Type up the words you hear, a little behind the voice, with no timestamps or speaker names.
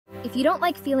If you don't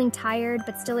like feeling tired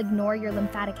but still ignore your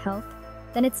lymphatic health,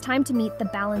 then it's time to meet the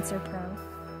BallancerPro.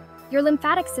 Your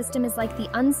lymphatic system is like the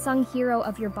unsung hero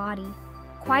of your body,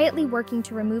 quietly working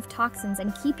to remove toxins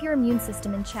and keep your immune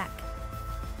system in check.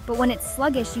 But when it's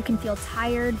sluggish, you can feel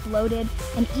tired, bloated,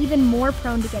 and even more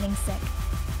prone to getting sick.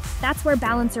 That's where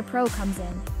BallancerPro comes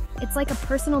in. It's like a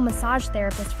personal massage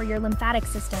therapist for your lymphatic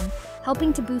system,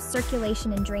 helping to boost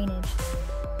circulation and drainage.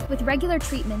 With regular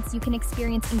treatments, you can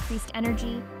experience increased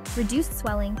energy, reduced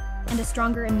swelling, and a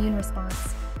stronger immune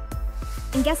response.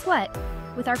 And guess what?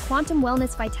 With our Quantum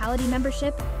Wellness Vitality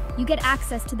membership, you get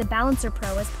access to the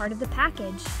BallancerPro as part of the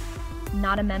package.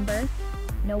 Not a member?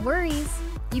 No worries.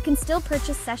 You can still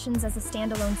purchase sessions as a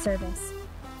standalone service.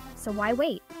 So why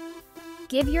wait?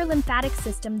 Give your lymphatic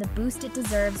system the boost it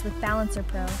deserves with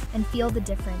BallancerPro and feel the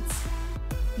difference.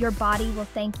 Your body will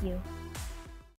thank you.